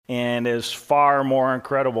and is far more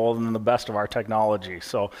incredible than the best of our technology.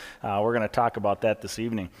 So we're going to talk about that this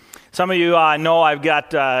evening. Some of you know I've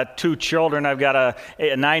got 2 children. I've got a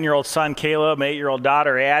 9-year-old son, Caleb, an 8-year-old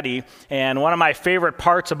daughter, Addie. And one of my favorite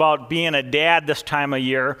parts about being a dad this time of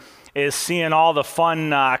year is seeing all the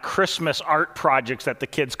fun Christmas art projects that the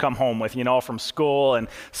kids come home with, from school and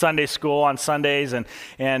Sunday school on Sundays. And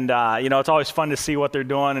it's always fun to see what they're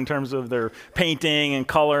doing in terms of their painting and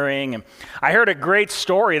coloring. And I heard a great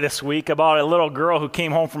story this week about a little girl who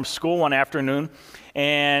came home from school one afternoon,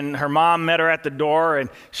 and her mom met her at the door, and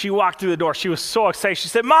she walked through the door. She was so excited. She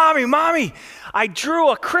said, Mommy, I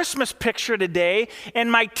drew a Christmas picture today, and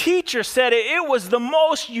my teacher said it was the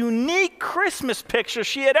most unique Christmas picture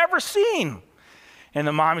she had ever seen. And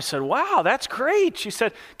the mommy said, wow, that's great. She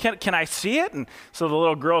said, can I see it? And so the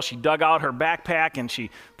little girl, she dug out her backpack and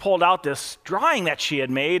she pulled out this drawing that she had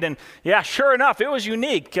made. And yeah, sure enough, it was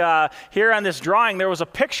unique. Here on this drawing, there was a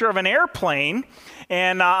picture of an airplane.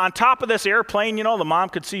 And on top of this airplane, the mom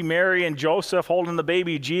could see Mary and Joseph holding the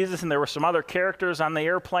baby Jesus, and there were some other characters on the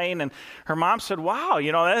airplane. And her mom said, wow,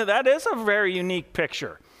 that is a very unique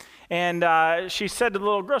picture. And she said to the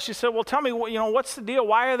little girl, she said, well, tell me, what's the deal?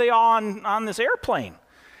 Why are they all on this airplane?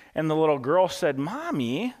 And the little girl said,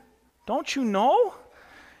 Mommy, don't you know?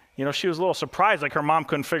 She was a little surprised, like her mom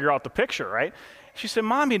couldn't figure out the picture, right? She said,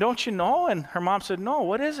 Mommy, don't you know? And her mom said, no,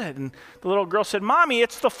 what is it? And the little girl said, Mommy,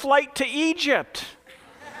 it's the flight to Egypt.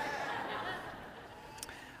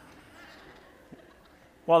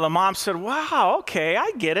 Well, the mom said, wow, okay,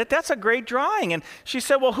 I get it. That's a great drawing. And she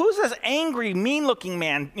said, well, who's this angry, mean-looking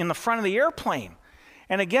man in the front of the airplane?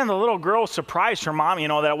 And again, the little girl surprised her mom,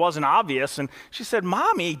 that it wasn't obvious. And she said,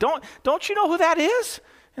 Mommy, don't you know who that is?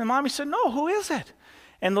 And the mommy said, no, who is it?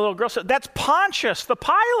 And the little girl said, that's Pontius, the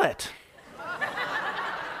pilot.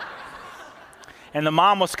 And the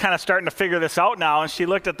mom was kind of starting to figure this out now, and she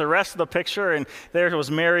looked at the rest of the picture, and there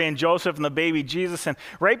was Mary and Joseph and the baby Jesus. And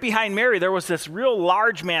right behind Mary, there was this real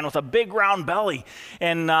large man with a big round belly.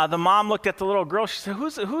 And the mom looked at the little girl. She said,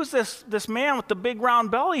 who's this man with the big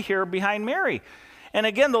round belly here behind Mary? And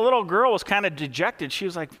again, the little girl was kind of dejected. She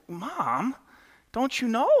was like, Mom, don't you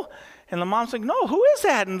know? And the mom's like, no, who is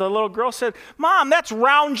that? And the little girl said, Mom, that's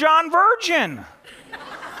Round John Virgin.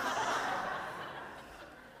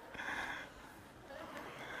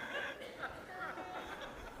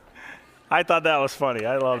 I thought that was funny.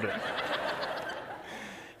 I loved it.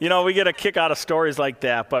 We get a kick out of stories like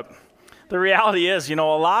that, but the reality is, a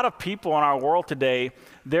lot of people in our world today,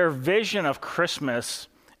 their vision of Christmas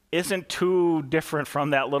isn't too different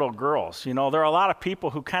from that little girl's. There are a lot of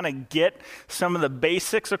people who kind of get some of the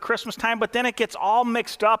basics of Christmas time, but then it gets all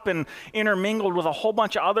mixed up and intermingled with a whole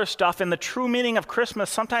bunch of other stuff, and the true meaning of Christmas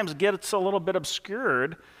sometimes gets a little bit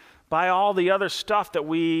obscured by all the other stuff that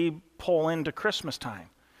we pull into Christmas time.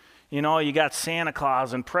 You got Santa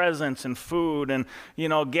Claus and presents and food and,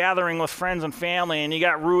 gathering with friends and family, and you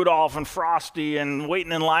got Rudolph and Frosty and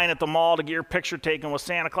waiting in line at the mall to get your picture taken with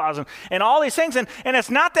Santa Claus and all these things. And it's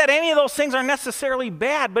not that any of those things are necessarily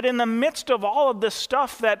bad, but in the midst of all of this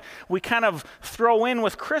stuff that we kind of throw in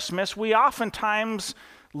with Christmas, we oftentimes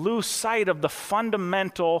lose sight of the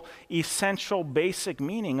fundamental, essential, basic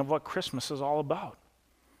meaning of what Christmas is all about.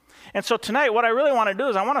 And so tonight, what I really want to do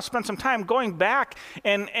is I want to spend some time going back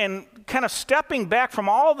and kind of stepping back from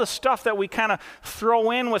all the stuff that we kind of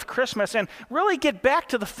throw in with Christmas and really get back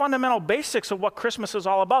to the fundamental basics of what Christmas is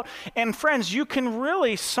all about. And friends, you can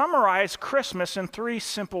really summarize Christmas in 3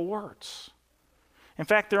 simple words. In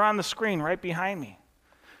fact, they're on the screen right behind me.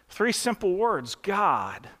 3 simple words: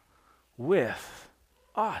 God with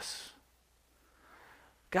us.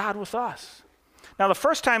 God with us. Now, the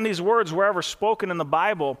first time these words were ever spoken in the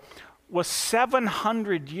Bible was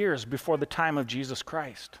 700 years before the time of Jesus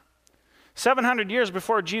Christ. 700 years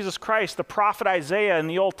before Jesus Christ, the prophet Isaiah in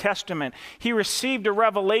the Old Testament, he received a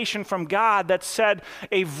revelation from God that said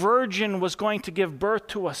a virgin was going to give birth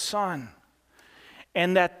to a son,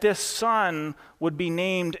 and that this son would be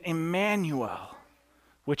named Emmanuel,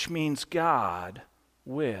 which means God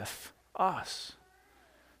with us.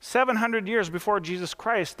 700 years before Jesus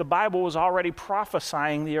Christ, the Bible was already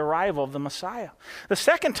prophesying the arrival of the Messiah. The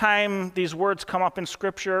second time these words come up in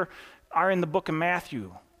Scripture are in the book of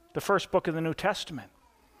Matthew, the first book of the New Testament.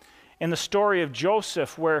 In the story of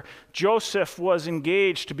Joseph, where Joseph was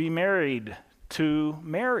engaged to be married to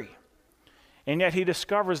Mary, and yet he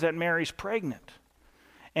discovers that Mary's pregnant.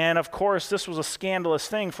 And of course, this was a scandalous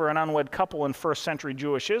thing for an unwed couple in first century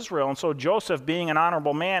Jewish Israel. And so Joseph, being an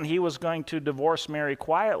honorable man, he was going to divorce Mary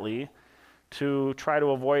quietly to try to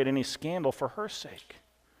avoid any scandal for her sake.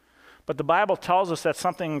 But the Bible tells us that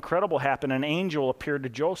something incredible happened. An angel appeared to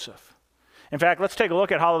Joseph. In fact, let's take a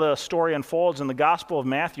look at how the story unfolds in the Gospel of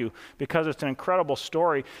Matthew, because it's an incredible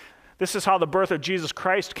story. This is how the birth of Jesus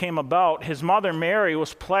Christ came about. His mother Mary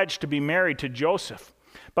was pledged to be married to Joseph.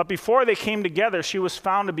 But before they came together, she was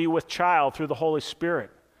found to be with child through the Holy Spirit.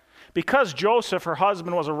 Because Joseph, her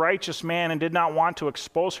husband, was a righteous man and did not want to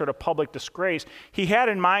expose her to public disgrace, he had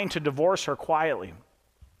in mind to divorce her quietly.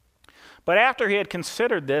 But after he had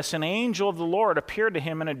considered this, an angel of the Lord appeared to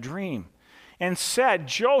him in a dream and said,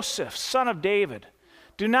 "Joseph, son of David,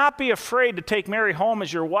 do not be afraid to take Mary home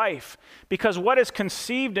as your wife, because what is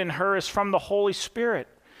conceived in her is from the Holy Spirit.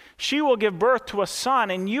 She will give birth to a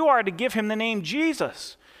son, and you are to give him the name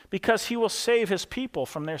Jesus, because he will save his people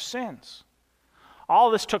from their sins."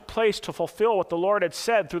 All this took place to fulfill what the Lord had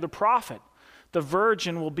said through the prophet. The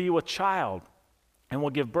virgin will be with child and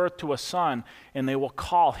will give birth to a son, and they will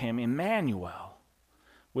call him Emmanuel,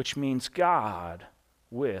 which means God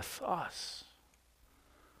with us.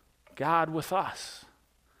 God with us.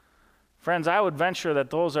 Friends, I would venture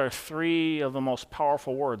that those are three of the most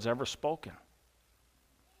powerful words ever spoken.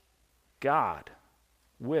 God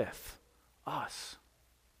with us.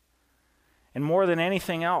 And more than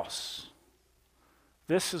anything else,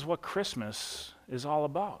 this is what Christmas is all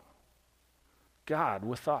about. God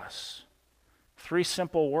with us. Three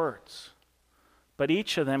simple words, but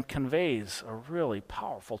each of them conveys a really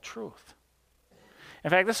powerful truth. In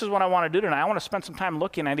fact, this is what I want to do tonight. I want to spend some time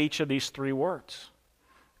looking at each of these three words.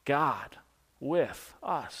 God with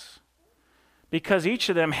us. Because each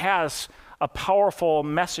of them has a powerful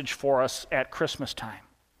message for us at Christmas time.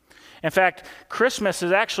 In fact, Christmas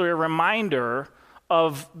is actually a reminder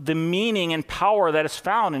of the meaning and power that is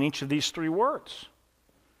found in each of these three words.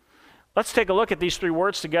 Let's take a look at these three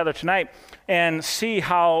words together tonight and see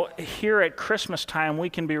how here at Christmas time we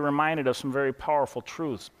can be reminded of some very powerful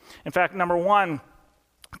truths. In fact, number one,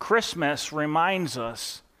 Christmas reminds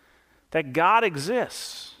us that God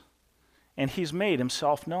exists and he's made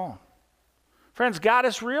himself known. Friends, God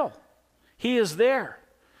is real. He is there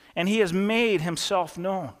and he has made himself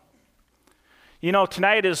known. You know,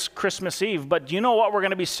 tonight is Christmas Eve, but do you know what we're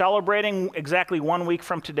going to be celebrating exactly 1 week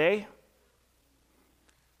from today?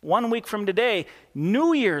 1 week from today,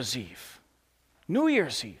 New Year's Eve. New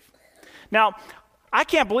Year's Eve. Now, I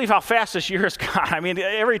can't believe how fast this year has gone. I mean,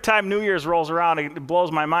 every time New Year's rolls around, it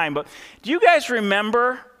blows my mind. But do you guys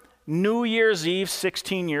remember New Year's Eve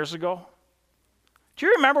 16 years ago? Do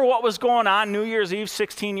you remember what was going on New Year's Eve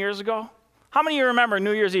 16 years ago? How many of you remember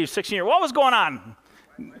New Year's Eve 16 years ago? What was going on?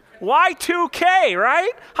 Y2K,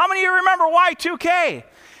 right? How many of you remember Y2K?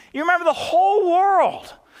 You remember the whole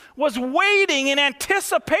world was waiting in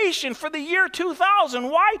anticipation for the year 2000,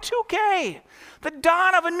 Y2K, the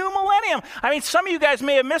dawn of a new millennium. I mean, some of you guys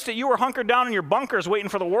may have missed it. You were hunkered down in your bunkers waiting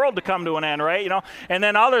for the world to come to an end, right? You know, and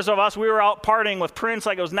then others of us, we were out partying with Prince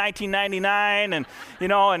like it was 1999, and you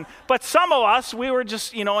know, but some of us, we were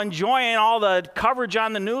just, you know, enjoying all the coverage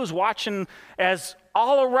on the news, watching as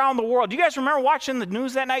all around the world. Do you guys remember watching the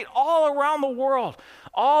news that night? All around the world,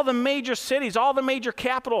 all the major cities, all the major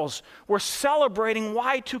capitals were celebrating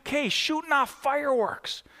Y2K, shooting off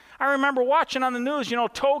fireworks. I remember watching on the news, you know,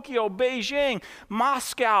 Tokyo, Beijing,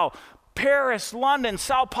 Moscow, Paris, London,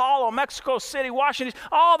 Sao Paulo, Mexico City, Washington,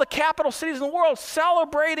 all the capital cities in the world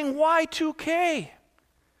celebrating Y2K.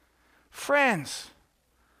 Friends,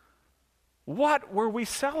 what were we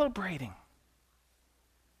celebrating?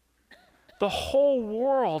 The whole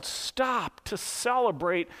world stopped to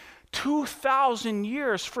celebrate 2,000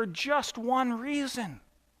 years for just one reason.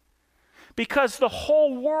 Because the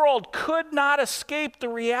whole world could not escape the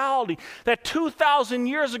reality that 2,000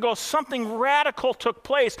 years ago something radical took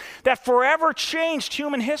place that forever changed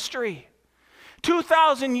human history.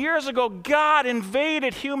 2,000 years ago, God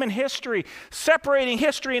invaded human history, separating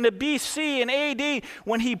history into BC and AD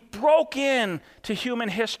when he broke in to human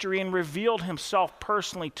history and revealed himself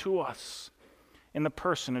personally to us in the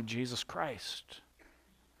person of Jesus Christ.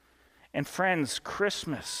 And friends,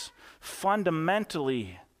 Christmas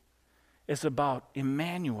fundamentally is about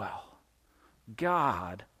Emmanuel,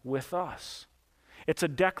 God with us. It's a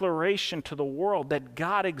declaration to the world that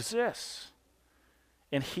God exists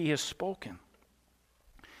and he has spoken.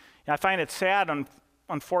 And I find it sad,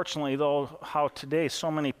 unfortunately, though, how today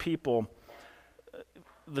so many people,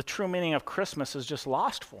 the true meaning of Christmas is just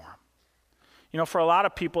lost for them. You know, for a lot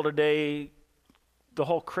of people today, the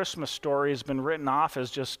whole Christmas story has been written off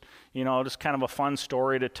as just, you know, just kind of a fun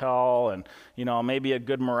story to tell and, you know, maybe a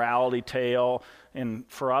good morality tale. And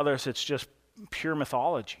for others, it's just pure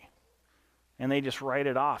mythology. And they just write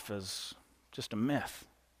it off as just a myth.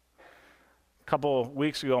 A couple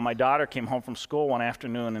weeks ago, my daughter came home from school one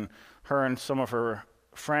afternoon, and her and some of her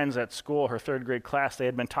friends at school, her third grade class, they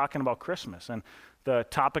had been talking about Christmas, and the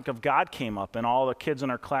topic of God came up, and all the kids in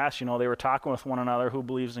her class, they were talking with one another, who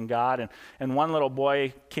believes in God, and one little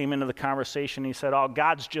boy came into the conversation, he said, "Oh,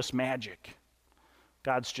 God's just magic.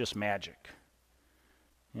 God's just magic."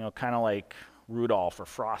 Kind of like Rudolph or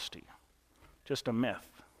Frosty. Just a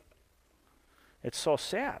myth. It's so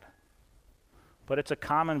sad, but it's a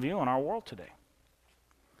common view in our world today.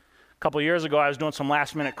 A couple of years ago, I was doing some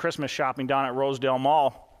last-minute Christmas shopping down at Rosedale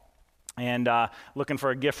Mall, and looking for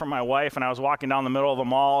a gift for my wife, and I was walking down the middle of the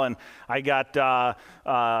mall, and I got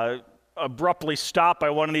abruptly stopped by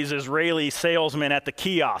one of these Israeli salesmen at the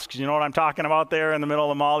kiosks. You know what I'm talking about there in the middle of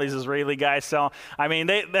the mall? These Israeli guys sell. I mean,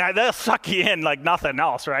 they'll suck you in like nothing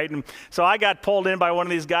else, right? And so I got pulled in by one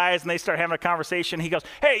of these guys, and they start having a conversation. He goes,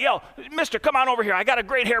 "Hey, yo, mister, come on over here. I got a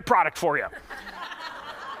great hair product for you."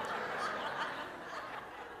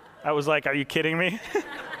 I was like, "Are you kidding me?"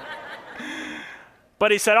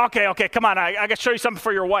 But he said, okay, come on, I got to show you something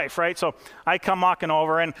for your wife, right? So I come walking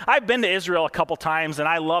over, and I've been to Israel a couple times, and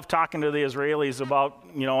I love talking to the Israelis about,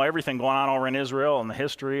 everything going on over in Israel and the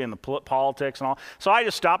history and the politics and all. So I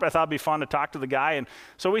just stopped. I thought it'd be fun to talk to the guy, and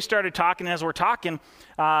so we started talking. As we're talking,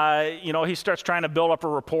 he starts trying to build up a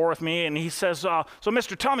rapport with me, and he says, "So,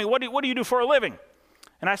 mister, tell me, what do you do for a living?"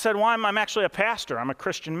 And I said, "Well, I'm actually a pastor. I'm a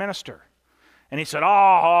Christian minister." And he said,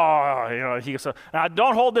 he said, "Now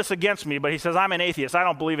don't hold this against me," but he says, "I'm an atheist. I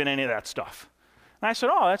don't believe in any of that stuff." And I said,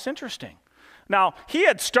 "Oh, that's interesting." Now, he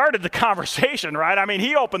had started the conversation, right? I mean,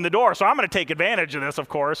 he opened the door, so I'm going to take advantage of this, of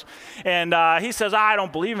course. And he says, "I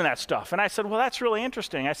don't believe in that stuff." And I said, "Well, that's really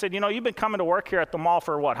interesting." I said, "You've been coming to work here at the mall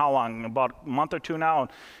for what, how long? About a month or two now?"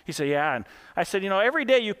 And he said, "Yeah." And I said, "Every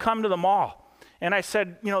day you come to the mall." And I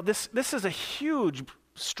said, this is a huge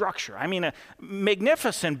structure. I mean, a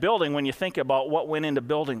magnificent building when you think about what went into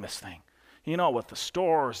building this thing. With the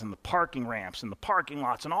stores and the parking ramps and the parking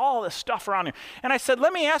lots and all this stuff around here. And I said,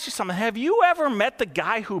 "Let me ask you something. Have you ever met the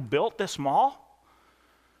guy who built this mall?"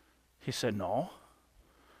 He said, "No."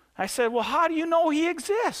 I said, "Well, how do you know he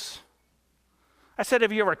exists?" I said,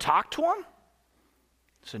 "Have you ever talked to him?"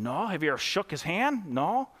 He said, "No." "Have you ever shook his hand?"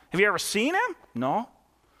 "No." "Have you ever seen him?" "No."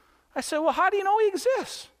 I said, "Well, how do you know he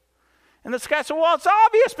exists?" And this guy said, "Well, it's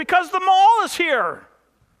obvious because the mall is here."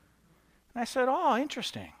 And I said, "Oh,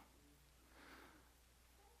 interesting."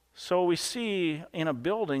 So we see in a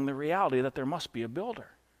building the reality that there must be a builder.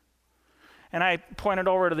 And I pointed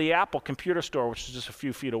over to the Apple computer store, which is just a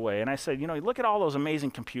few feet away, and I said, look at all those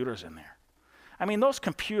amazing computers in there. I mean, those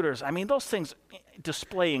computers, those things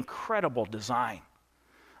display incredible design.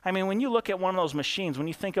 I mean, when you look at one of those machines, when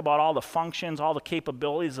you think about all the functions, all the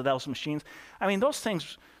capabilities of those machines, those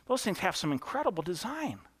things have some incredible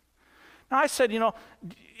design. Now I said,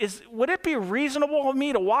 would it be reasonable of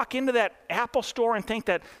me to walk into that Apple store and think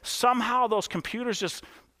that somehow those computers just,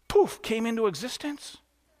 poof, came into existence?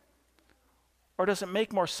 Or does it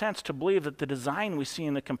make more sense to believe that the design we see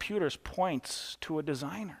in the computers points to a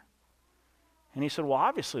designer? And he said, "Well,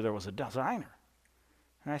 obviously there was a designer."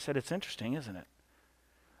 And I said, "It's interesting, isn't it?"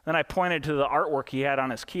 Then I pointed to the artwork he had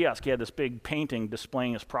on his kiosk. He had this big painting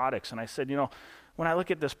displaying his products. And I said, when I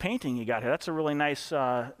look at this painting you got here, that's a really nice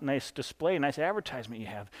display, nice advertisement you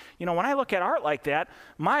have. When I look at art like that,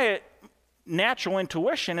 my natural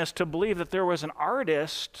intuition is to believe that there was an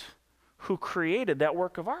artist who created that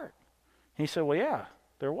work of art." And he said, "Well, yeah,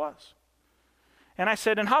 there was." And I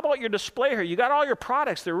said, "And how about your display here? You got all your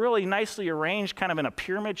products. They're really nicely arranged, kind of in a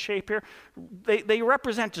pyramid shape here. They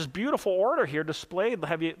represent just beautiful order here displayed.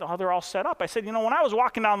 How they're all set up." I said, when I was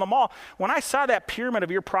walking down the mall, when I saw that pyramid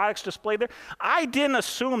of your products displayed there, I didn't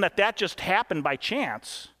assume that just happened by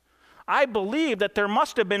chance. I believe that there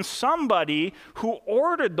must have been somebody who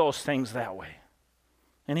ordered those things that way."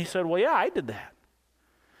 And he said, "Well, yeah, I did that."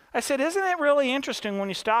 I said, "Isn't it really interesting when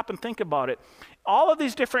you stop and think about it? All of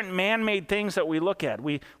these different man-made things that we look at,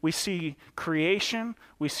 we see creation,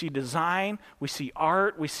 we see design, we see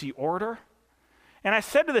art, we see order." And I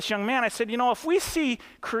said to this young man, I said, if we see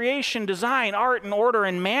creation, design, art, and order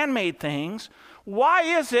in man-made things, why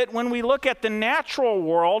is it when we look at the natural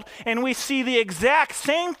world and we see the exact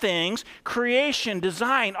same things, creation,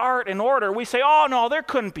 design, art, and order, we say, "Oh, no, there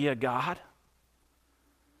couldn't be a God"?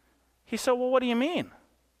 He said, "Well, what do you mean?"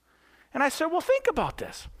 And I said, "Well, think about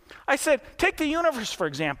this." I said, take the universe, for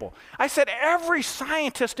example. I said, every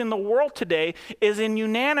scientist in the world today is in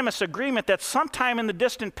unanimous agreement that sometime in the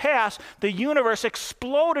distant past, the universe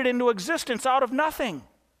exploded into existence out of nothing.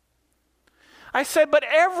 I said, but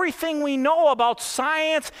everything we know about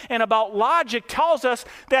science and about logic tells us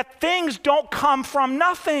that things don't come from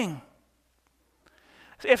nothing.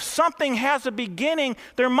 If something has a beginning,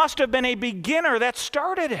 there must have been a beginner that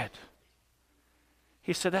started it.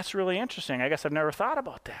 He said, that's really interesting. I guess I've never thought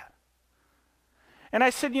about that. And I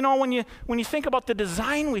said, when you think about the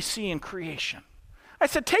design we see in creation, I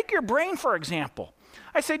said, take your brain, for example.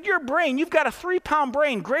 I said, your brain, you've got a 3-pound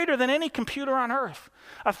brain greater than any computer on earth.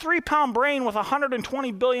 A 3-pound brain with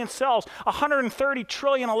 120 billion cells, 130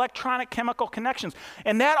 trillion electronic chemical connections.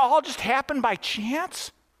 And that all just happened by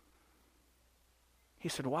chance? He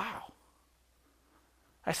said, wow.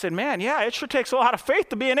 I said, man, yeah, it sure takes a lot of faith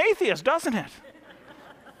to be an atheist, doesn't it?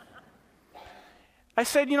 I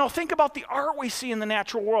said, think about the art we see in the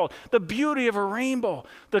natural world, the beauty of a rainbow,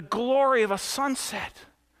 the glory of a sunset.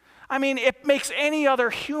 I mean, it makes any other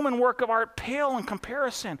human work of art pale in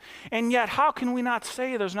comparison. And yet, how can we not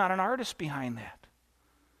say there's not an artist behind that?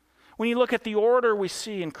 When you look at the order we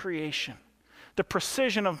see in creation, the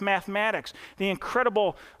precision of mathematics, the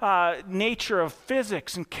incredible nature of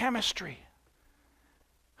physics and chemistry,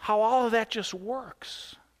 how all of that just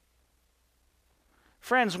works.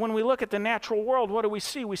 Friends, when we look at the natural world, what do we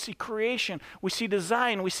see? We see creation, we see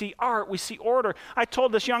design, we see art, we see order. I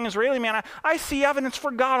told this young Israeli man, I see evidence for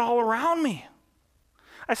God all around me.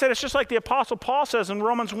 I said, it's just like the Apostle Paul says in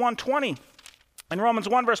Romans 1:20. In Romans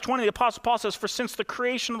 1 verse 20, the Apostle Paul says, for since the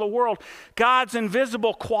creation of the world, God's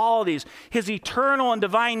invisible qualities, his eternal and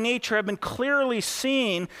divine nature have been clearly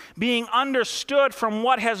seen, being understood from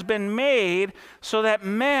what has been made, so that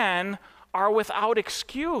men are without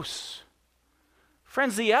excuse.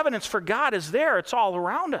 Friends, the evidence for God is there. It's all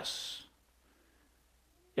around us,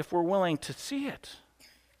 if we're willing to see it.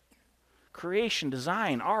 Creation,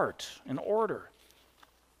 design, art, and order.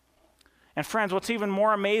 And friends, what's even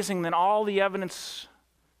more amazing than all the evidence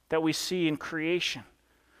that we see in creation,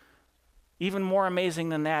 even more amazing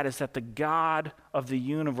than that, is that the God of the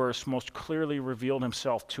universe most clearly revealed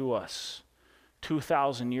himself to us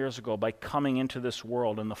 2,000 years ago by coming into this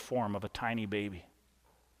world in the form of a tiny baby.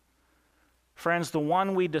 Friends, the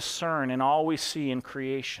one we discern in all we see in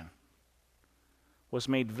creation was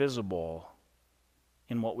made visible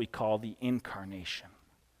in what we call the incarnation,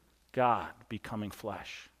 God becoming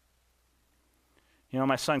flesh.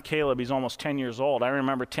 My son Caleb, he's almost 10 years old. I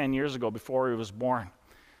remember 10 years ago, before he was born,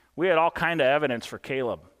 we had all kind of evidence for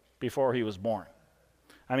Caleb before he was born.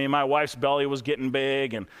 I mean, my wife's belly was getting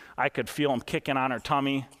big, and I could feel him kicking on her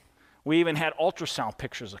tummy. We even had ultrasound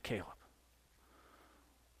pictures of Caleb.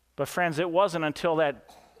 But friends, it wasn't until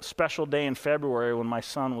that special day in February when my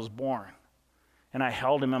son was born, and I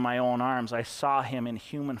held him in my own arms, I saw him in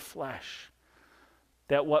human flesh,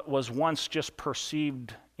 that what was once just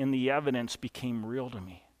perceived in the evidence became real to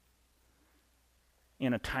me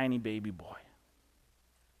in a tiny baby boy.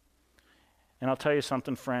 And I'll tell you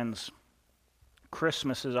something, friends,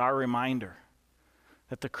 Christmas is our reminder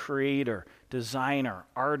that the creator, designer,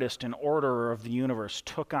 artist, and orderer of the universe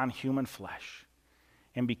took on human flesh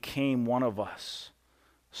and became one of us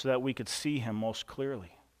so that we could see him most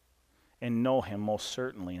clearly and know him most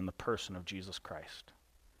certainly in the person of Jesus Christ.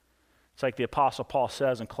 It's like the Apostle Paul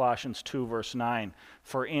says in Colossians 2 verse 9,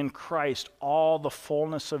 for in Christ all the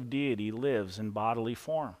fullness of deity lives in bodily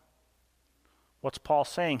form. What's Paul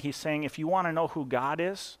saying? He's saying if you want to know who God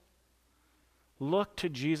is, look to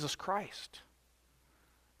Jesus Christ.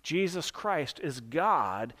 Jesus Christ is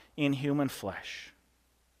God in human flesh.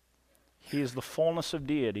 He is the fullness of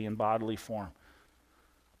deity in bodily form.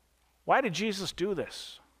 Why did Jesus do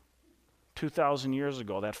this 2,000 years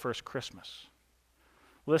ago, that first Christmas?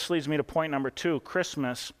 Well, this leads me to point number 2.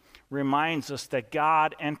 Christmas reminds us that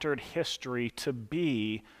God entered history to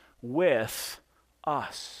be with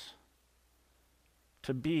us.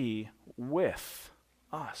 To be with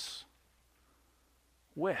us.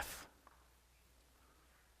 With.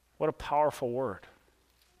 What a powerful word.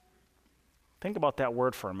 Think about that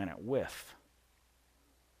word for a minute, with.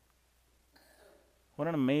 What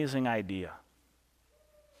an amazing idea.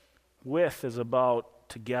 With is about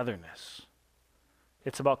togetherness.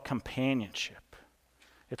 It's about companionship.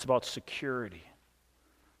 It's about security.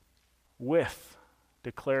 With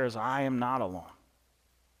declares, I am not alone.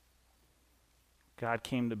 God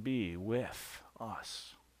came to be with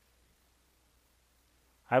us.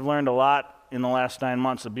 I've learned a lot in the last 9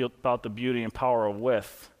 months about the beauty and power of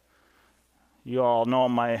with. You all know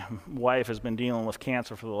my wife has been dealing with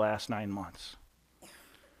cancer for the last 9 months.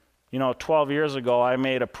 12 years ago, I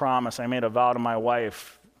made a promise, I made a vow to my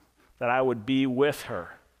wife that I would be with her,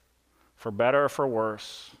 for better or for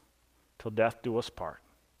worse, till death do us part.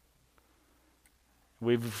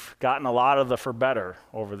 We've gotten a lot of the for better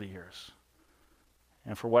over the years.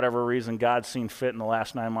 And for whatever reason, God's seen fit in the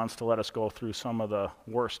last 9 months to let us go through some of the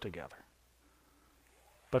worst together.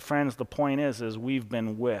 But friends, the point is we've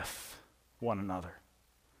been with one another.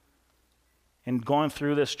 And going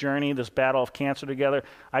through this journey, this battle of cancer together,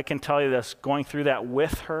 I can tell you this, going through that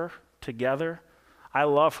with her together, I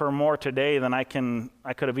love her more today than I could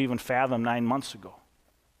have even fathomed 9 months ago.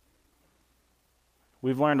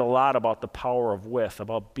 We've learned a lot about the power of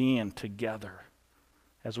about being together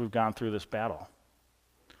as we've gone through this battle.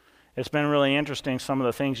 It's been really interesting, some of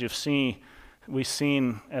the things we've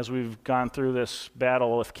seen as we've gone through this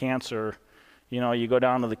battle with cancer. You know, you go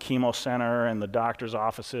down to the chemo center and the doctor's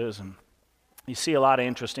offices, and you see a lot of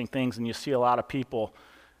interesting things, and you see a lot of people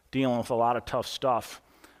dealing with a lot of tough stuff.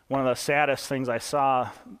 One of the saddest things I saw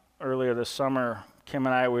earlier this summer, Kim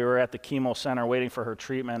and I, we were at the chemo center waiting for her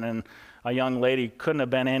treatment, and a young lady couldn't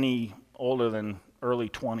have been any older than early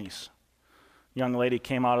 20s. Young lady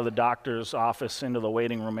came out of the doctor's office into the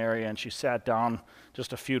waiting room area, and she sat down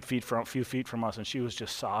just a few feet from us, and she was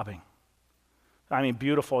just sobbing. I mean,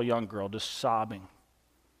 beautiful young girl, just sobbing,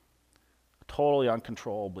 totally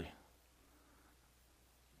uncontrollably.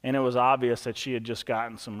 And it was obvious that she had just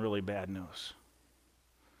gotten some really bad news.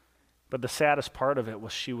 But the saddest part of it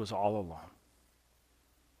was she was all alone.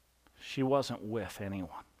 She wasn't with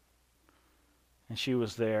anyone. And she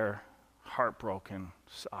was there, heartbroken,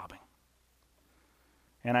 sobbing.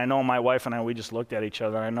 And I know my wife and I, we just looked at each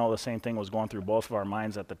other. I know the same thing was going through both of our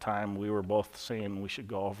minds at the time. We were both saying we should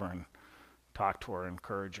go over and talk to her,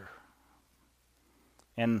 encourage her.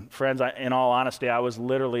 And friends, in all honesty, I was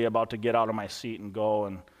literally about to get out of my seat and go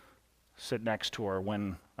and sit next to her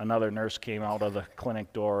when another nurse came out of the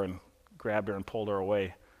clinic door and grabbed her and pulled her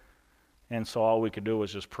away. And so all we could do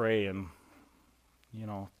was just pray and,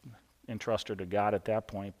 entrust her to God at that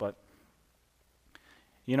point. But,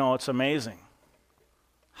 it's amazing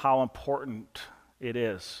how important it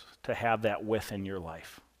is to have that with in your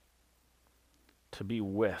life, to be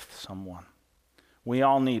with someone. We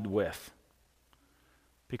all need with,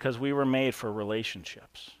 because we were made for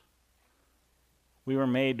relationships. We were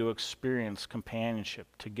made to experience companionship,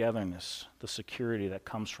 togetherness, the security that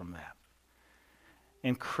comes from that.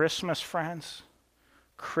 And Christmas, friends,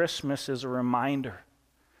 Christmas is a reminder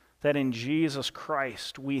that in Jesus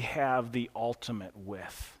Christ we have the ultimate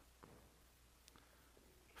with.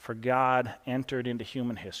 For God entered into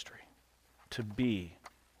human history to be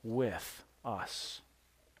with us.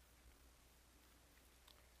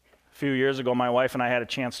 A few years ago, my wife and I had a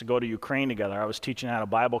chance to go to Ukraine together. I was teaching at a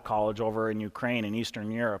Bible college over in Ukraine in Eastern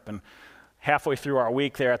Europe, and halfway through our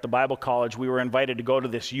week there at the Bible college, we were invited to go to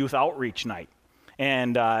this youth outreach night.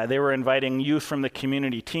 And they were inviting youth from the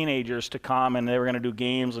community, teenagers, to come, and they were going to do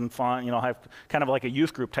games and fun, have kind of like a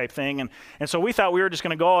youth group type thing. And so we thought we were just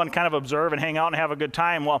going to go and kind of observe and hang out and have a good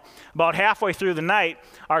time. Well, about halfway through the night,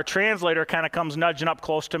 our translator kind of comes nudging up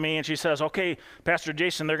close to me, and she says, "Okay, Pastor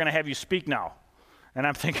Jason, they're going to have you speak now." And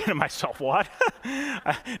I'm thinking to myself, what?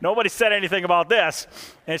 Nobody said anything about this.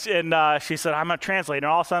 And she said, "I'm going to translate." And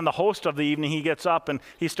all of a sudden, the host of the evening, he gets up and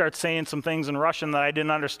he starts saying some things in Russian that I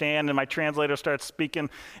didn't understand. And my translator starts speaking.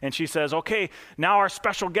 And she says, "Okay, now our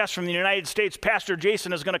special guest from the United States, Pastor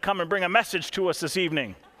Jason, is going to come and bring a message to us this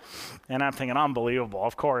evening." And I'm thinking, unbelievable,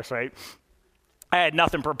 of course, right? I had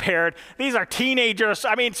nothing prepared. These are teenagers.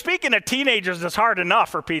 I mean, speaking to teenagers is hard enough,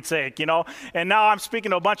 for Pete's sake, And now I'm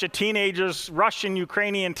speaking to a bunch of teenagers, Russian,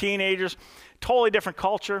 Ukrainian teenagers, totally different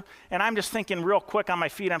culture. And I'm just thinking real quick on my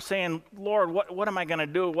feet. I'm saying, "Lord, what am I going to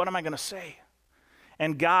do? What am I going to say?"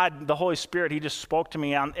 And God, the Holy Spirit, he just spoke to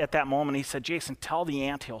me at that moment. He said, "Jason, tell the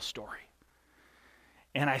anthill story."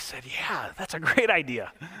 And I said, "Yeah, that's a great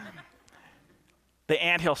idea." The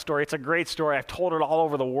anthill story, it's a great story. I've told it all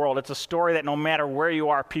over the world. It's a story that no matter where you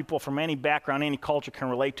are, people from any background, any culture can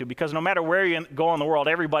relate to, because no matter where you go in the world,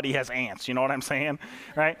 everybody has ants, you know what I'm saying,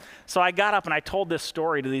 right? So I got up and I told this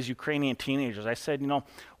story to these Ukrainian teenagers. I said,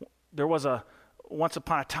 once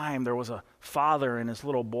upon a time, there was a father and his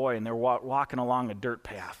little boy, and they were walking along a dirt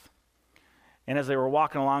path. And as they were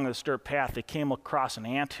walking along this dirt path, they came across an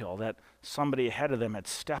anthill that somebody ahead of them had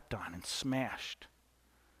stepped on and smashed.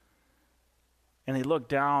 And they looked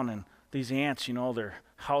down, and these ants, their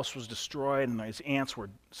house was destroyed, and these ants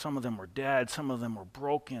some of them were dead, some of them were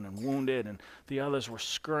broken and wounded, and the others were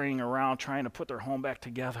scurrying around trying to put their home back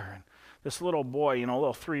together. And this little boy, a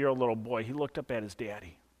little 3-year-old little boy, he looked up at his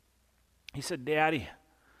daddy. He said, "Daddy,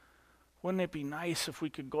 wouldn't it be nice if we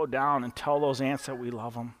could go down and tell those ants that we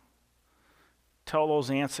love them? Tell those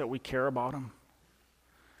ants that we care about them?"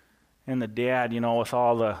 And the dad, with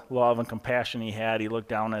all the love and compassion he had, he looked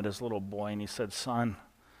down at his little boy and he said, "Son,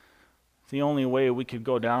 the only way we could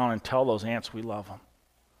go down and tell those ants we love them,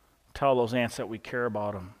 tell those ants that we care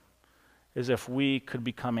about them, is if we could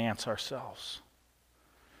become ants ourselves.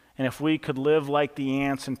 And if we could live like the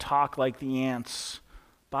ants and talk like the ants,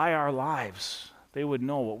 by our lives, they would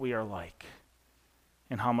know what we are like.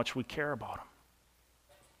 and how much we care about him.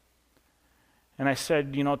 And I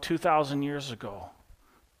said, 2,000 years ago,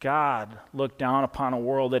 God looked down upon a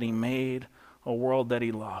world that he made, a world that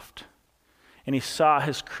he loved. And he saw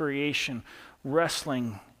his creation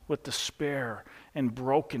wrestling with despair and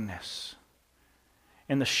brokenness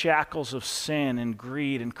and the shackles of sin and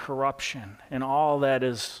greed and corruption and all that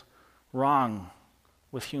is wrong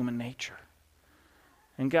with human nature.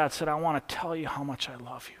 And God said, I want to tell you how much I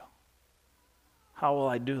love you. How will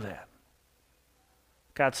I do that?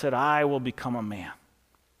 God said, I will become a man.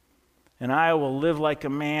 And I will live like a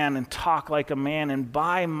man and talk like a man. And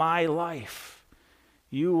by my life,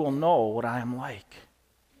 you will know what I am like.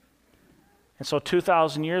 And so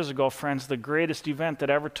 2,000 years ago, friends, the greatest event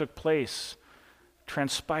that ever took place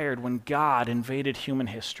transpired when God invaded human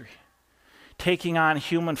history. Taking on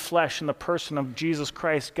human flesh in the person of Jesus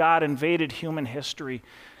Christ, God invaded human history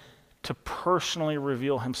to personally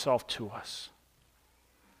reveal himself to us,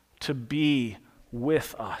 to be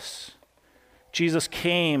with us. Jesus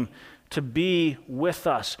came to be with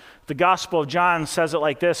us. The Gospel of John says it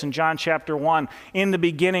like this in John chapter 1. In the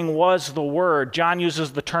beginning was the Word. John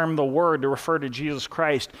uses the term the Word to refer to Jesus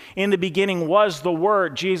Christ. In the beginning was the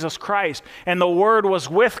Word, Jesus Christ. And the Word was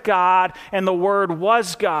with God, and the Word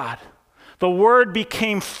was God. The Word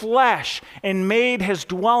became flesh and made his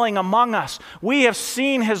dwelling among us. We have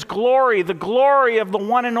seen his glory, the glory of the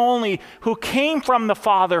one and only who came from the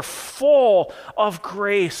Father, full of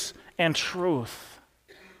grace and truth.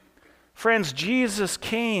 Friends, Jesus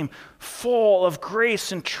came full of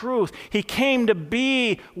grace and truth. He came to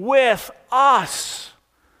be with us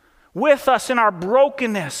in our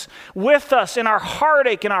brokenness, with us in our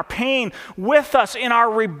heartache and our pain, with us in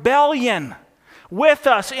our rebellion, with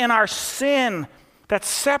us in our sin that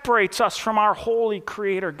separates us from our holy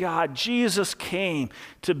Creator God. Jesus came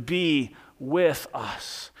to be with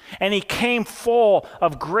us. And he came full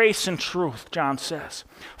of grace and truth, John says.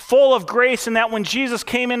 Full of grace in that when Jesus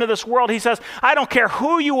came into this world, he says, I don't care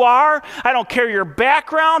who you are. I don't care your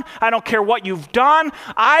background. I don't care what you've done.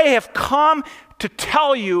 I have come to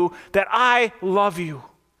tell you that I love you.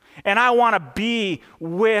 And I want to be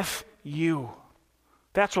with you.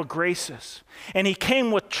 That's what grace is. And he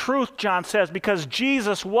came with truth, John says, because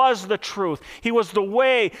Jesus was the truth. He was the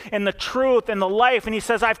way and the truth and the life. And he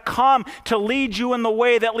says, I've come to lead you in the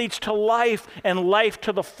way that leads to life and life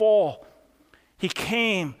to the full. He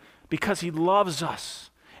came because he loves us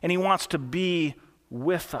and he wants to be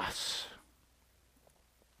with us.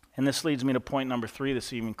 And this leads me to point number 3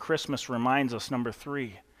 this evening. Christmas reminds us, number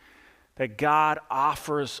 3, that God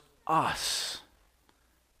offers us,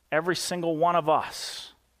 every single one of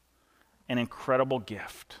us, an incredible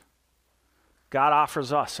gift. God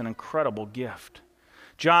offers us an incredible gift.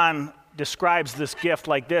 John describes this gift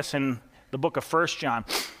like this in the book of 1 John.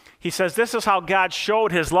 He says, this is how God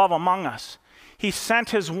showed his love among us. He sent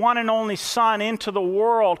his one and only Son into the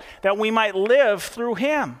world that we might live through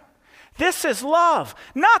him. This is love.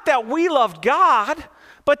 Not that we loved God,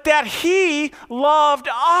 but that he loved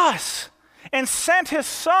us and sent his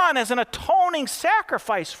Son as an atoning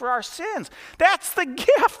sacrifice for our sins. That's the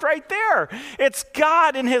gift right there. It's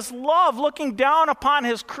God in his love looking down upon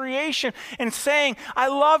his creation and saying, I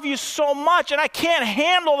love you so much, and I can't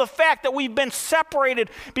handle the fact that we've been separated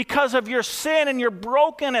because of your sin and your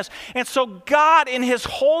brokenness. And so God in his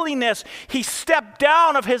holiness, he stepped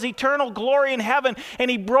down of his eternal glory in heaven,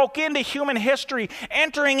 and he broke into human history,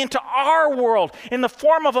 entering into our world in the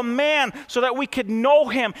form of a man so that we could know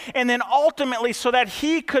him, and then ultimately so that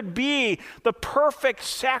he could be the perfect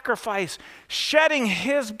sacrifice, shedding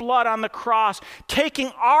his blood on the cross, taking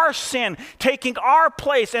our sin, taking our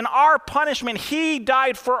place and our punishment. He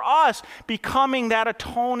died for us, becoming that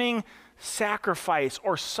atoning sacrifice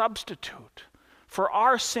or substitute for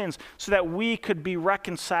our sins so that we could be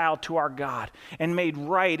reconciled to our God and made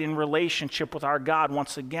right in relationship with our God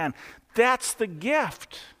once again. That's the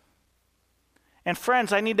gift. And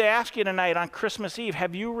friends, I need to ask you tonight on Christmas Eve,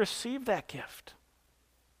 have you received that gift?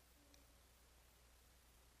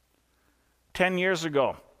 10 years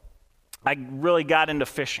ago, I really got into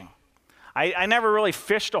fishing. I never really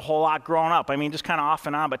fished a whole lot growing up. I mean, just kind of off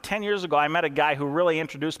and on. But 10 years ago, I met a guy who really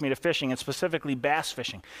introduced me to fishing, and specifically bass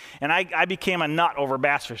fishing. And I became a nut over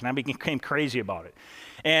bass fishing. I became crazy about it.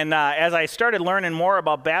 And as I started learning more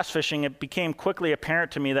about bass fishing, it became quickly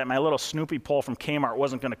apparent to me that my little Snoopy pole from Kmart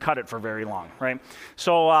wasn't going to cut it for very long, right?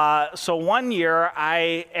 So one year,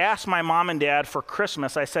 I asked my mom and dad for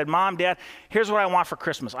Christmas. I said, Mom, Dad, here's what I want for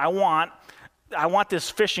Christmas. I want this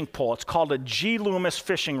fishing pole. It's called a G. Loomis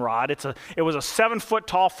fishing rod. It was a 7-foot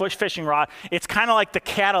tall fishing rod. It's kind of like the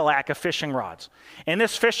Cadillac of fishing rods. And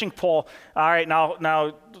this fishing pole, all right,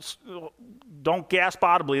 now don't gasp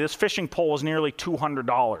audibly, this fishing pole was nearly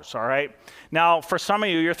 $200, all right? Now, for some of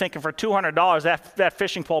you, you're thinking for $200, that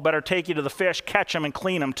fishing pole better take you to the fish, catch them, and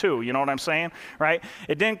clean them too. You know what I'm saying, right?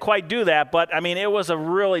 It didn't quite do that, but, I mean, it was a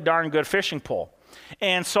really darn good fishing pole.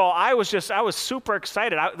 And so I was super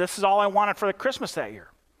excited. This is all I wanted for the Christmas that year.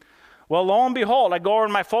 Well, lo and behold, I go over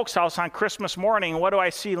to my folks' house on Christmas morning, and what do I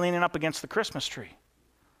see leaning up against the Christmas tree?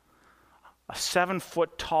 A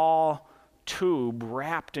 7-foot tall tube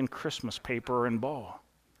wrapped in Christmas paper and bow.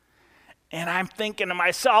 And I'm thinking to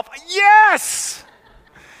myself, yes!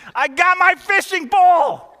 I got my fishing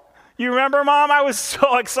pole! You remember, Mom? I was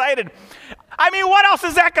so excited. I mean, what else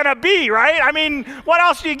is that going to be, right? I mean, what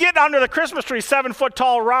else do you get under the Christmas tree? 7-foot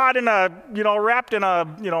tall rod in wrapped in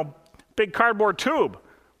a, big cardboard tube.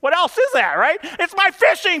 What else is that, right? It's my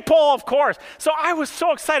fishing pole, of course. So I was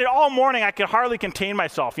so excited all morning I could hardly contain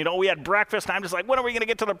myself. We had breakfast, and I'm just like, when are we going to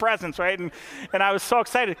get to the presents, right? And I was so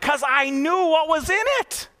excited because I knew what was in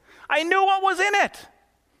it. I knew what was in it.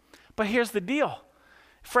 But here's the deal.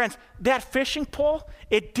 Friends, that fishing pole,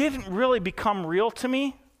 it didn't really become real to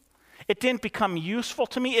me. It didn't become useful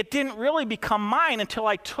to me. It didn't really become mine until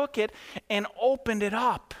I took it and opened it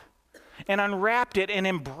up and unwrapped it and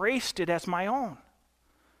embraced it as my own.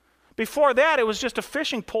 Before that, it was just a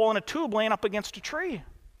fishing pole and a tube laying up against a tree.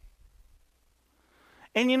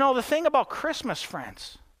 And the thing about Christmas,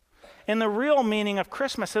 friends, and the real meaning of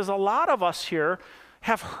Christmas is a lot of us here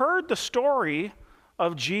have heard the story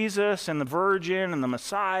of Jesus and the Virgin and the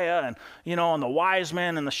Messiah and, and the wise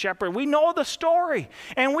men and the shepherd. We know the story.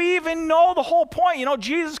 And we even know the whole point.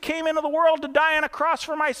 Jesus came into the world to die on a cross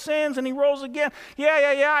for my sins and he rose again.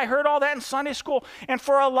 Yeah. I heard all that in Sunday school. And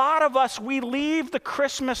for a lot of us, we leave the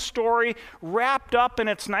Christmas story wrapped up in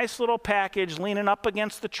its nice little package, leaning up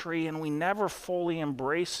against the tree, and we never fully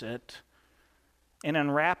embrace it and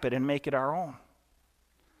unwrap it and make it our own.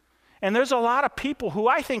 And there's a lot of people who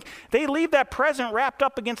I think they leave that present wrapped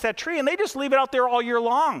up against that tree and they just leave it out there all year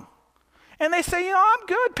long. And they say, I'm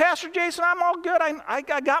good, Pastor Jason, I'm all good. I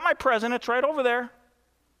got my present, it's right over there.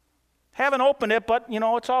 Haven't opened it, but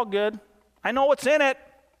it's all good. I know what's in it.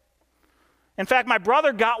 In fact, my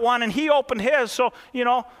brother got one and he opened his, so,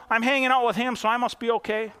 I'm hanging out with him, so I must be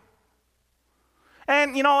okay.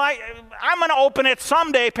 And, I'm going to open it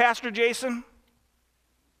someday, Pastor Jason.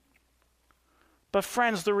 But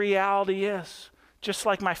friends, the reality is, just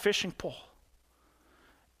like my fishing pole,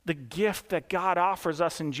 the gift that God offers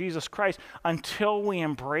us in Jesus Christ, until we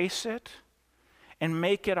embrace it and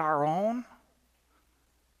make it our own,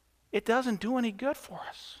 it doesn't do any good for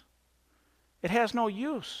us. It has no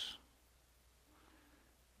use.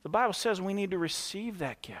 The Bible says we need to receive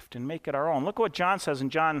that gift and make it our own. Look what John says in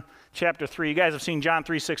John chapter 3. You guys have seen John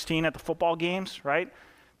 3:16 at the football games, right?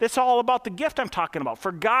 That's all about the gift I'm talking about.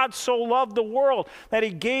 For God so loved the world that he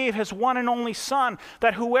gave his one and only Son,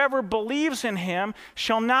 that whoever believes in him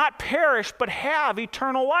shall not perish but have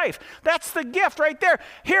eternal life. That's the gift right there.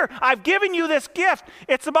 Here, I've given you this gift.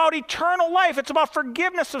 It's about eternal life. It's about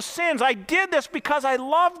forgiveness of sins. I did this because I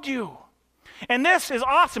loved you. And this is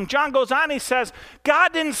awesome. John goes on, he says,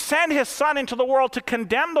 God didn't send his Son into the world to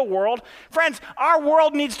condemn the world. Friends, our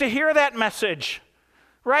world needs to hear that message.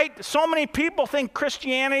 Right? So many people think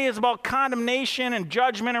Christianity is about condemnation and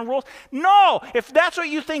judgment and rules. No, if that's what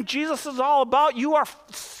you think Jesus is all about, you are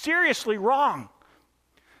seriously wrong.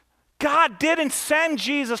 God didn't send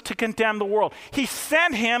Jesus to condemn the world. He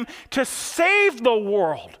sent him to save the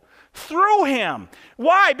world through him.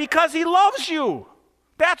 Why? Because he loves you.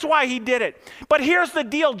 That's why he did it. But here's the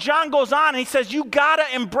deal. John goes on and he says, you got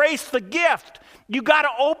to embrace the gift. You got to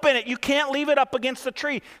open it. You can't leave it up against the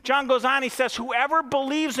tree. John goes on, he says, whoever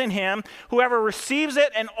believes in him, whoever receives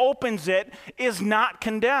it and opens it, is not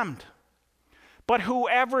condemned. But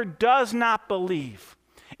whoever does not believe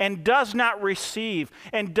and does not receive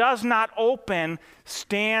and does not open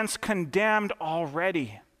stands condemned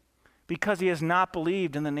already, because he has not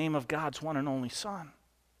believed in the name of God's one and only Son.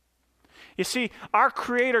 You see, our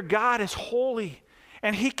Creator God is holy.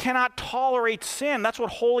 And he cannot tolerate sin. That's what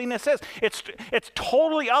holiness is. It's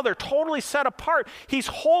totally other, totally set apart. He's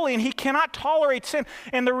holy and he cannot tolerate sin.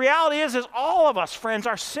 And the reality is all of us, friends,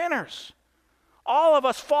 are sinners. All of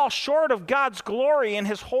us fall short of God's glory and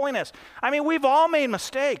his holiness. I mean, we've all made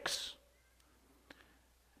mistakes.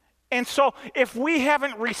 And so if we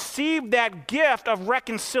haven't received that gift of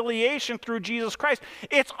reconciliation through Jesus Christ,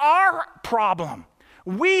 it's our problem.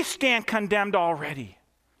 We stand condemned already.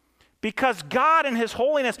 Because God in his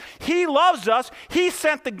holiness, he loves us, he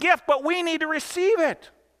sent the gift, but we need to receive it.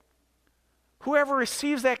 Whoever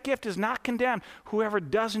receives that gift is not condemned. Whoever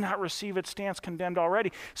does not receive it stands condemned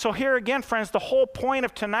already. So here again, friends, the whole point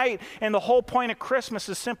of tonight and the whole point of Christmas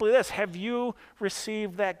is simply this. Have you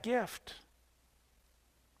received that gift?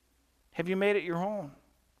 Have you made it your own?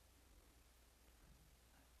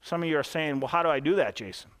 Some of you are saying, well, how do I do that,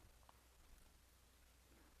 Jason?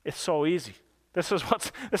 It's so easy. This is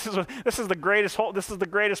the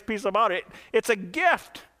greatest piece about it. It's a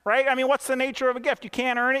gift. Right? I mean, what's the nature of a gift? You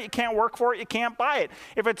can't earn it, you can't work for it, you can't buy it.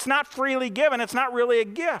 If it's not freely given, it's not really a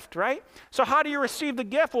gift, right? So how do you receive the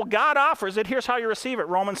gift? Well, God offers it. Here's how you receive it.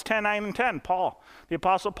 Romans 10, 9, and 10. Paul, the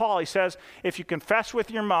Apostle Paul, he says, if you confess with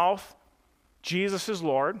your mouth Jesus is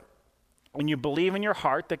Lord, and you believe in your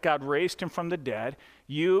heart that God raised him from the dead,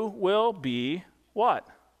 you will be what?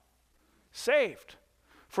 Saved.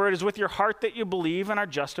 For it is with your heart that you believe and are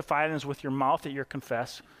justified, and it is with your mouth that you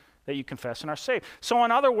confess and are saved. So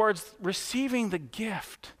in other words, receiving the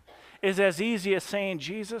gift is as easy as saying,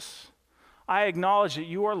 Jesus, I acknowledge that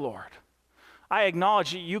you are Lord. I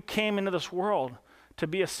acknowledge that you came into this world to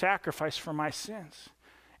be a sacrifice for my sins.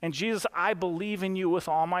 And Jesus, I believe in you with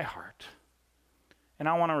all my heart. And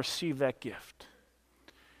I want to receive that gift.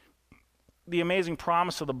 The amazing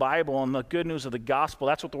promise of the Bible and the good news of the gospel,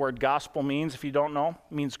 that's what the word gospel means. If you don't know,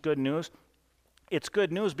 it means good news. It's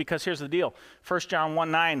good news because here's the deal. 1 John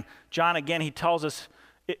 1:9, John again, he tells us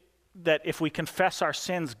that if we confess our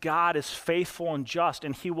sins, God is faithful and just,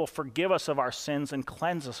 and he will forgive us of our sins and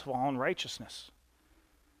cleanse us of all unrighteousness.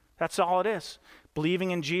 That's all it is.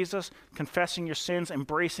 Believing in Jesus, confessing your sins,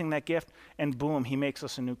 embracing that gift, and boom, he makes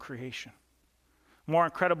us a new creation. More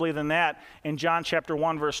incredibly than that, in John chapter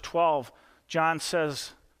 1, verse 12, John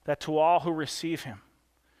says that to all who receive him,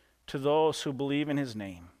 to those who believe in his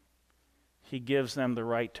name, he gives them the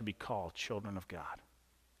right to be called children of God.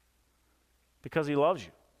 Because he loves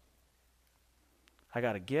you. I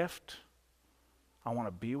got a gift. I want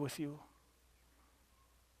to be with you.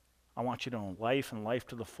 I want you to know life and life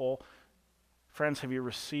to the full. Friends, have you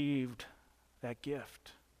received that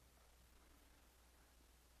gift?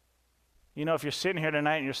 You know, if you're sitting here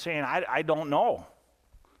tonight and you're saying, I don't know.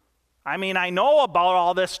 I mean, I know about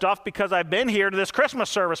all this stuff because I've been here to this Christmas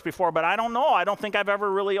service before, but I don't know. I don't think I've ever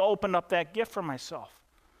really opened up that gift for myself.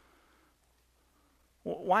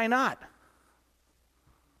 Why not?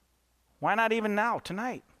 Why not even now,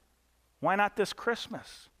 tonight? Why not this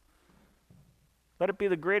Christmas? Let it be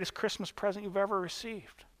the greatest Christmas present you've ever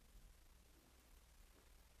received.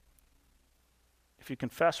 If you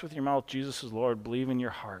confess with your mouth Jesus is Lord, believe in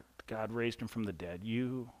your heart God raised him from the dead,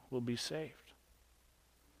 you will be saved.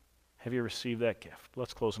 Have you received that gift?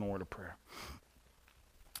 Let's close in a word of prayer.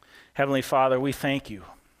 Heavenly Father, we thank you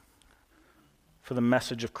for the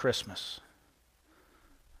message of Christmas,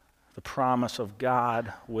 the promise of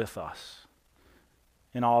God with us,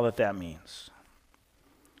 and all that that means.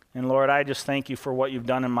 And Lord, I just thank you for what you've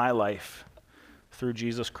done in my life through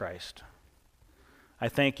Jesus Christ. I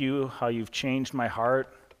thank you how you've changed my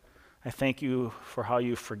heart. I thank you for how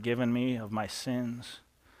you've forgiven me of my sins.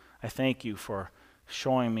 I thank you for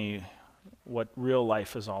showing me what real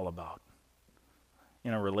life is all about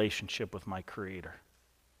in a relationship with my Creator.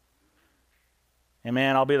 And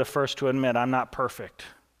man, I'll be the first to admit I'm not perfect.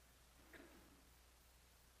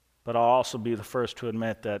 But I'll also be the first to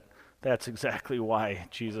admit that that's exactly why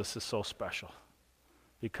Jesus is so special.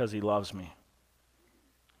 Because he loves me.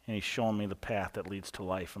 And he's shown me the path that leads to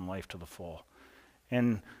life and life to the full.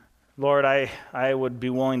 And Lord, I would be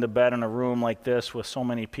willing to bet in a room like this with so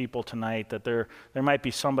many people tonight that there might be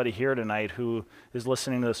somebody here tonight who is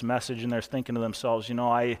listening to this message and they're thinking to themselves, you know,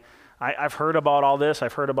 I've heard about all this,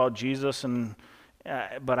 I've heard about Jesus,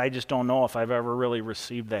 but I just don't know if I've ever really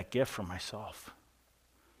received that gift for myself.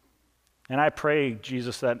 And I pray,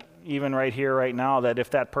 Jesus, that even right here, right now, that if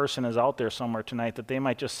that person is out there somewhere tonight, that they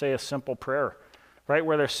might just say a simple prayer right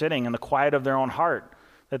where they're sitting in the quiet of their own heart.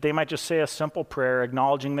 That they might just say a simple prayer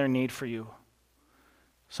acknowledging their need for you.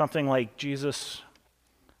 Something like, Jesus,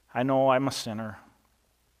 I know I'm a sinner.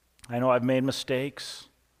 I know I've made mistakes.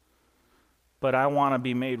 But I want to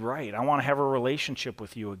be made right. I want to have a relationship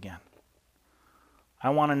with you again.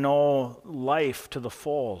 I want to know life to the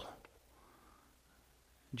full.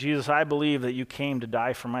 Jesus, I believe that you came to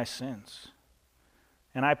die for my sins.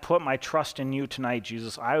 And I put my trust in you tonight,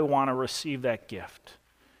 Jesus. I want to receive that gift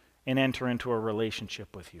and enter into a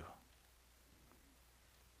relationship with you.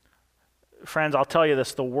 Friends, I'll tell you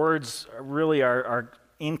this, the words really are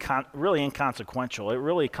really inconsequential. It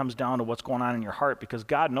really comes down to what's going on in your heart because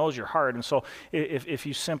God knows your heart. And so if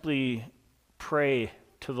you simply pray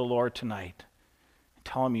to the Lord tonight,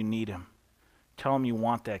 tell him you need him. Tell him you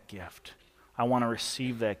want that gift. I want to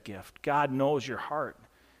receive that gift. God knows your heart.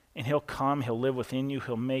 And he'll come, he'll live within you,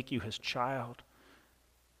 he'll make you his child.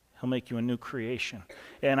 He'll make you a new creation.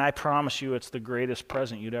 And I promise you it's the greatest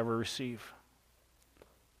present you'd ever receive.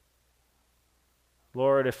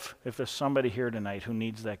 Lord, if there's somebody here tonight who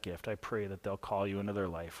needs that gift, I pray that they'll call you into their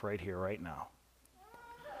life right here, right now.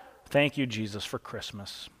 Thank you, Jesus, for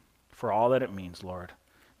Christmas, for all that it means, Lord.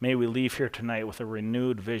 May we leave here tonight with a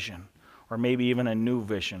renewed vision, or maybe even a new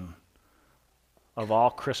vision of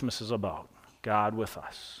all Christmas is about, God with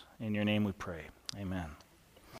us. In your name we pray. Amen.